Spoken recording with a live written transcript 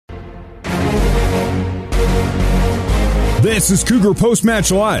This is Cougar Post-Match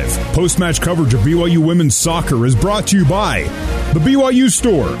Live. Post-match coverage of BYU women's soccer is brought to you by the BYU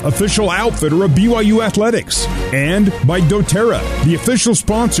Store, official outfitter of BYU Athletics, and by doTERRA, the official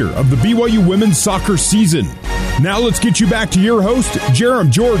sponsor of the BYU women's soccer season. Now let's get you back to your host,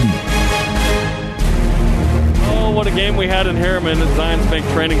 Jerem Jordan. Oh, what a game we had in Harriman at Zions Bank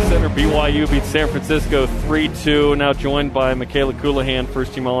Training Center. BYU beat San Francisco 3-2. Now joined by Michaela Colohan,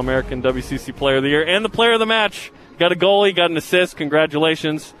 first-team All-American, WCC Player of the Year, and the Player of the Match. Got a goalie, got an assist.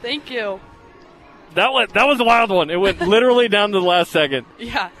 Congratulations. Thank you. That was a wild one. It went literally down to the last second.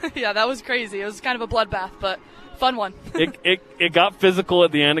 Yeah, that was crazy. It was kind of a bloodbath, but fun one. It got physical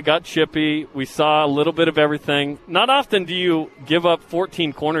at the end. It got chippy. We saw a little bit of everything. Not often do you give up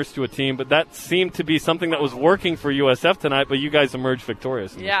 14 corners to a team, but that seemed to be something that was working for USF tonight, but you guys emerged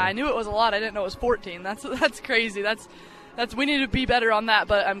victorious. Yeah, I knew it was a lot. I didn't know it was 14. That's crazy. That's we need to be better on that,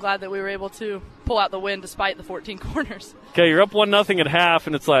 but I'm glad that we were able to pull out the win despite the 14 corners. Okay, you're up 1-0 at half,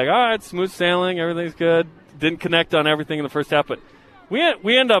 and it's like, all right, smooth sailing, everything's good. Didn't connect on everything in the first half, but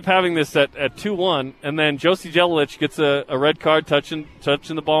we end up having this at 2-1, and then Josie Jelilich gets a red card touching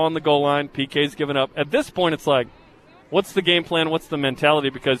the ball on the goal line. PK's given up. At this point, it's like, what's the game plan? What's the mentality?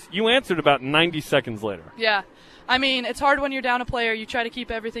 Because you answered about 90 seconds later. Yeah. I mean, it's hard when you're down a player. You try to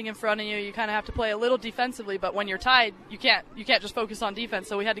keep everything in front of you. You kind of have to play a little defensively, but when you're tied, you can't just focus on defense.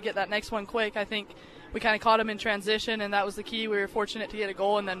 So we had to get that next one quick. I think we kind of caught them in transition, and that was the key. We were fortunate to get a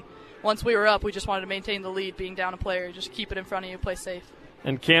goal, and then once we were up, we just wanted to maintain the lead, being down a player. Just keep it in front of you, play safe.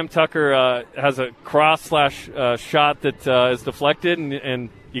 And Cam Tucker has a cross/shot that is deflected, and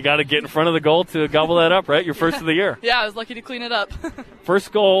you got to get in front of the goal to gobble that up, right? Your first of the year. Yeah, I was lucky to clean it up.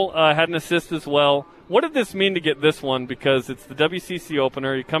 First goal, had an assist as well. What did this mean to get this one? Because it's the WCC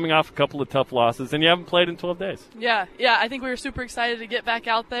opener. You're coming off a couple of tough losses, and you haven't played in 12 days. Yeah. I think we were super excited to get back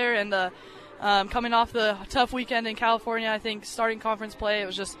out there, and coming off the tough weekend in California, I think starting conference play, it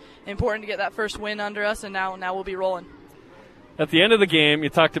was just important to get that first win under us, and now we'll be rolling. At the end of the game, you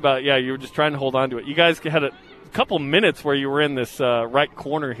talked about, you were just trying to hold on to it. You guys had a couple minutes where you were in this right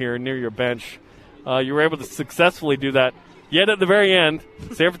corner here near your bench. You were able to successfully do that. Yet at the very end,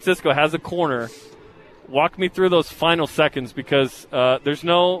 San Francisco has a corner. Walk me through those final seconds, because there's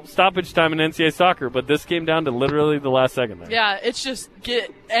no stoppage time in NCAA soccer, but this came down to literally the last second there. Yeah, it's just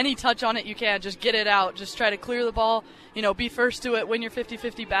get any touch on it you can. Just get it out. Just try to clear the ball. Be first to it, win your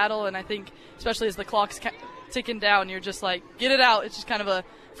 50-50 battle, and I think especially as the clock's ticking down, you're just like, get it out. It's just kind of a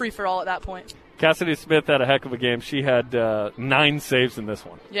free-for-all at that point. Cassidy Smith had a heck of a game. She had 9 saves in this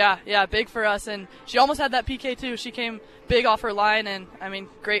one. Yeah, big for us. And she almost had that PK, too. She came big off her line, and,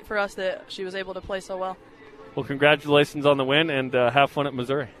 great for us that she was able to play so well. Well, congratulations on the win, and have fun at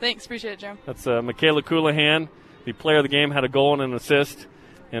Missouri. Thanks. Appreciate it, Jerem. That's Michaela Colohan, the player of the game, had a goal and an assist,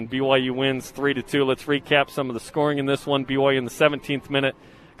 and BYU wins 3-2. Let's recap some of the scoring in this one. BYU in the 17th minute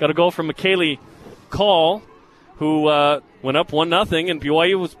got a goal from Michaela Call, who went up 1-0, and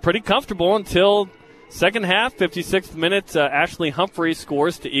BYU was pretty comfortable until second half, 56th minute. Ashley Humphrey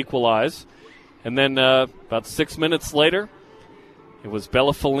scores to equalize. And then about 6 minutes later, it was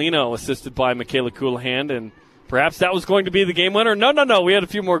Bella Folino assisted by Michaela Colohan, and perhaps that was going to be the game winner. No. We had a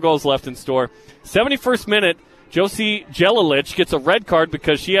few more goals left in store. 71st minute, Josie Jelilich gets a red card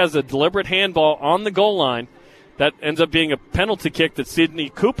because she has a deliberate handball on the goal line. That ends up being a penalty kick that Sydney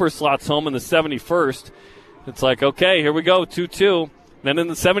Cooper slots home in the 71st. It's like, okay, here we go, 2-2. Then in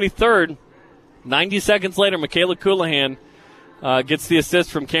the 73rd, 90 seconds later, Michaela Colohan gets the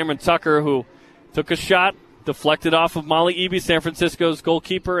assist from Cameron Tucker, who took a shot, deflected off of Molly Eby, San Francisco's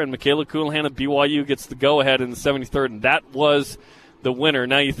goalkeeper, and Michaela Colohan of BYU gets the go-ahead in the 73rd, and that was the winner.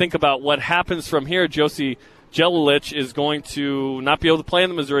 Now you think about what happens from here. Josie Jelilich is going to not be able to play in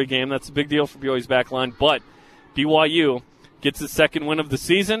the Missouri game. That's a big deal for BYU's back line, but BYU gets the second win of the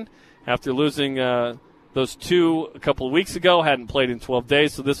season after losing those two a couple of weeks ago. Hadn't played in 12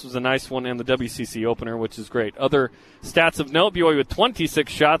 days, so this was a nice one, and the WCC opener, which is great. Other stats of note, BYU with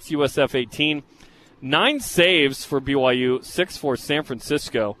 26 shots, USF 18. 9 saves for BYU, 6 for San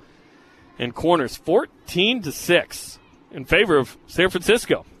Francisco. And corners, 14-6 in favor of San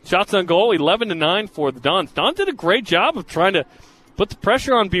Francisco. Shots on goal, 11-9 for the Dons. Don did a great job of trying to put the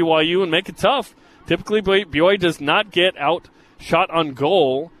pressure on BYU and make it tough. Typically, BYU does not get outshot on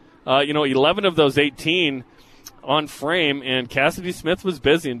goal. 11 of those 18 on frame, and Cassidy Smith was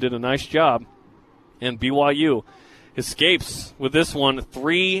busy and did a nice job. And BYU escapes with this one,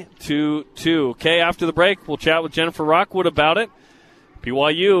 3-2. Okay, after the break, we'll chat with Jennifer Rockwood about it.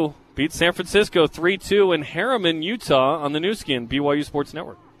 BYU beats San Francisco 3-2 in Harriman, Utah on the new skin, BYU Sports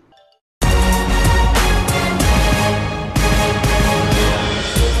Network.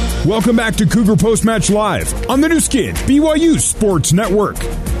 Welcome back to Cougar Post-Match Live on the new skin, BYU Sports Network.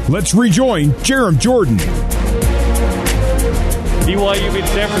 Let's rejoin Jarom Jordan. BYU beat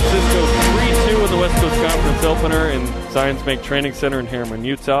San Francisco 3-2 in the West Coast Conference opener in Zions Bank Training Center in Harriman,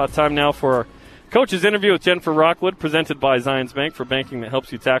 Utah. Time now for our coach's interview with Jennifer Rockwood, presented by Zions Bank for banking that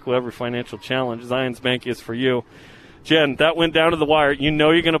helps you tackle every financial challenge. Zions Bank is for you. Jen, that went down to the wire. You know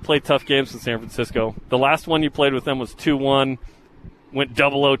you're going to play tough games with San Francisco. The last one you played with them was 2-1, went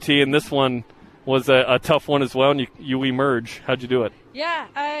double OT, and this one was a tough one as well, and you emerge. How'd you do it? Yeah,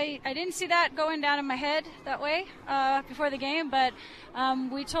 I didn't see that going down in my head that way before the game, but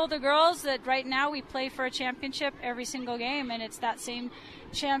we told the girls that right now we play for a championship every single game, and it's that same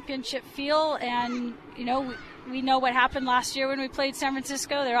championship feel. And you know, we know what happened last year when we played San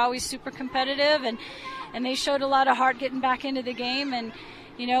Francisco. They're always super competitive, and they showed a lot of heart getting back into the game. And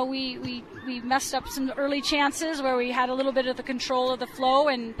you know, we messed up some early chances where we had a little bit of the control of the flow,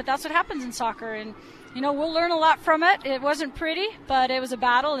 but that's what happens in soccer. And you know, we'll learn a lot from it. It wasn't pretty, but it was a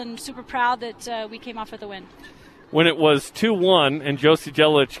battle, and super proud that we came off with a win. When it was 2-1 and Josie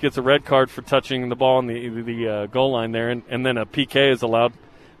Jelic gets a red card for touching the ball on the goal line there, and then a PK is allowed,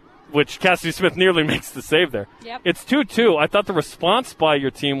 which Cassidy Smith nearly makes the save there. Yep. It's 2-2. I thought the response by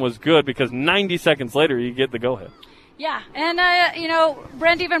your team was good because 90 seconds later you get the go-ahead. Yeah, and, you know,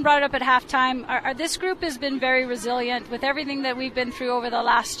 Brent even brought it up at halftime. This group has been very resilient with everything that we've been through over the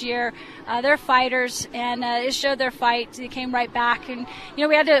last year. They're fighters, and it showed their fight. They came right back. And, you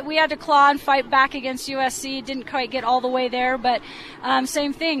know, we had to claw and fight back against USC. Didn't quite get all the way there, but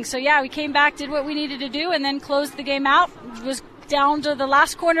same thing. So, yeah, we came back, did what we needed to do, and then closed the game out. It was down to the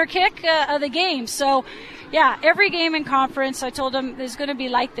last corner kick of the game. So, yeah, every game in conference, I told them, is going to be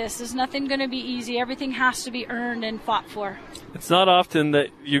like this. There's nothing going to be easy. Everything has to be earned and fought for. It's not often that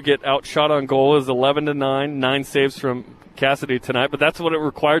you get outshot on goal. It was 11-9, 9 saves from Cassidy tonight, but that's what it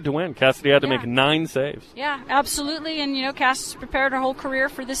required to win. Cassidy had to make 9 saves. Yeah, absolutely. And, you know, Cass prepared her whole career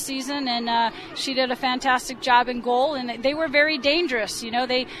for this season, and she did a fantastic job in goal, and they were very dangerous. You know,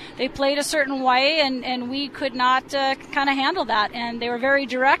 they played a certain way, and we could not kind of handle that. And they were very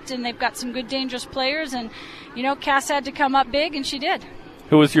direct, and they've got some good, dangerous players. And, you know, Cass had to come up big, and she did.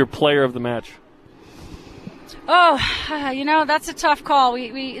 Who was your player of the match? Oh, you know, that's a tough call.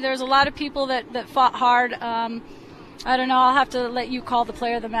 There's a lot of people that fought hard. I don't know. I'll have to let you call the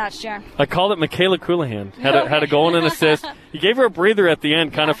player of the match, Jaron. I called it Michaela Coulihan. Had a goal and an assist. You gave her a breather at the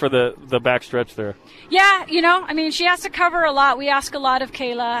end, kind of for the back stretch there. Yeah, you know, I mean, she has to cover a lot. We ask a lot of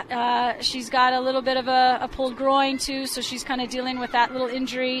Kayla. She's got a little bit of a pulled groin, too, so she's kind of dealing with that little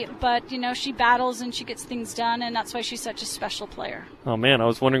injury. But, you know, she battles and she gets things done, and that's why she's such a special player. Oh, man, I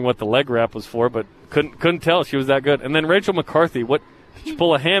was wondering what the leg wrap was for, but couldn't tell she was that good. And then Rachel McCarthy, did she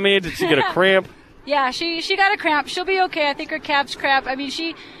pull a hammy? Did she get a cramp? Yeah, she got a cramp. She'll be okay. I think her calf's cramp. I mean,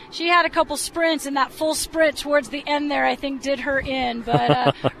 she had a couple sprints, and that full sprint towards the end there, I think, did her in.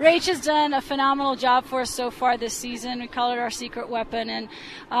 But Rach has done a phenomenal job for us so far this season. We call it our secret weapon.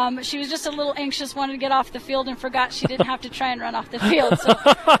 And she was just a little anxious, wanted to get off the field, and forgot she didn't have to try and run off the field. So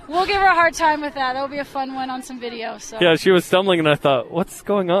we'll give her a hard time with that. That'll be a fun one on some video. So. Yeah, she was stumbling, and I thought, what's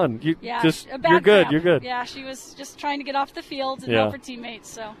going on? You're good. Cramp. You're good. Yeah, she was just trying to get off the field and help her teammates.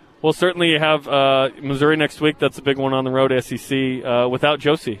 So. We'll certainly have Missouri next week. That's a big one on the road, SEC, without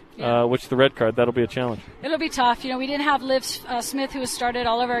Josie, which the red card. That'll be a challenge. It'll be tough. You know, we didn't have Liv Smith, who has started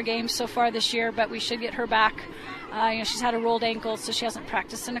all of our games so far this year, but we should get her back. You know, she's had a rolled ankle, so she hasn't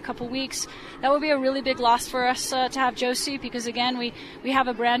practiced in a couple weeks. That would be a really big loss for us to have Josie, because, again, we have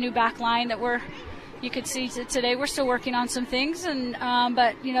a brand-new back line that you could see today we're still working on some things, and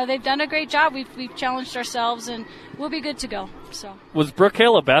but you know, they've done a great job. We've challenged ourselves, and we'll be good to go. So was Brooke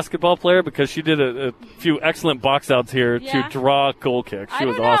Hale a basketball player, because she did a few excellent box outs here to draw goal kicks? She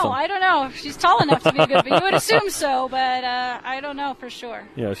was awesome. I don't know. She's tall enough to be good, but you would assume so. But I don't know for sure.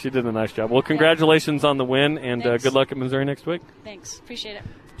 Yeah, she did a nice job. Well, congratulations on the win, and good luck at Missouri next week. Thanks, appreciate it.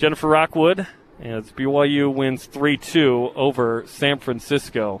 Jennifer Rockwood, as BYU wins 3-2 over San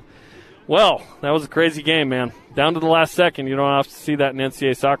Francisco. Well, that was a crazy game, man. Down to the last second. You don't often see that in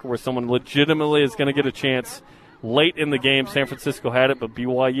NCAA soccer where someone legitimately is going to get a chance. Late in the game, San Francisco had it, but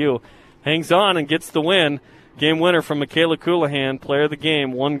BYU hangs on and gets the win. Game winner from Michaela Coulihan, player of the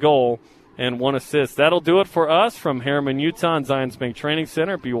game, 1 goal and 1 assist. That'll do it for us from Harriman, Utah, and Zions Bank Training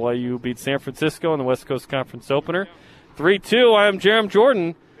Center. BYU beat San Francisco in the West Coast Conference opener. 3-2. I am Jarom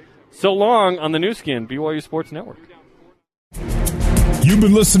Jordan. So long on the new skin, BYU Sports Network. You've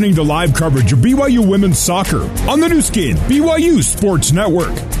been listening to live coverage of BYU women's soccer on the new skin, BYU Sports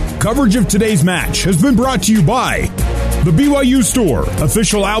Network. Coverage of today's match has been brought to you by the BYU Store,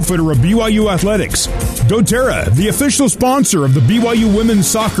 official outfitter of BYU Athletics, doTERRA, the official sponsor of the BYU women's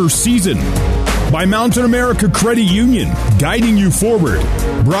soccer season. By Mountain America Credit Union, guiding you forward.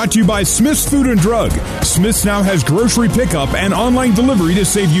 Brought to you by Smith's Food and Drug. Smith's now has grocery pickup and online delivery to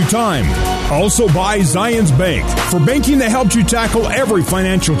save you time. Also by Zions Bank, for banking that helps you tackle every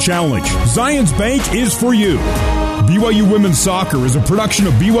financial challenge. Zions Bank is for you. BYU Women's Soccer is a production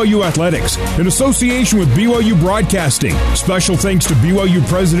of BYU Athletics in association with BYU Broadcasting. Special thanks to BYU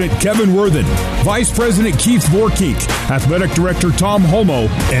President Kevin Worthen, Vice President Keith Vorkink, Athletic Director Tom Holmo,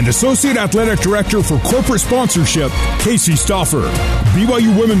 and Associate Athletic Director for Corporate Sponsorship, Casey Stauffer.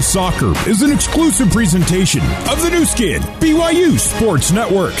 BYU Women's Soccer is an exclusive presentation of the new skin, BYU Sports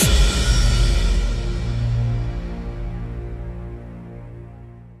Network.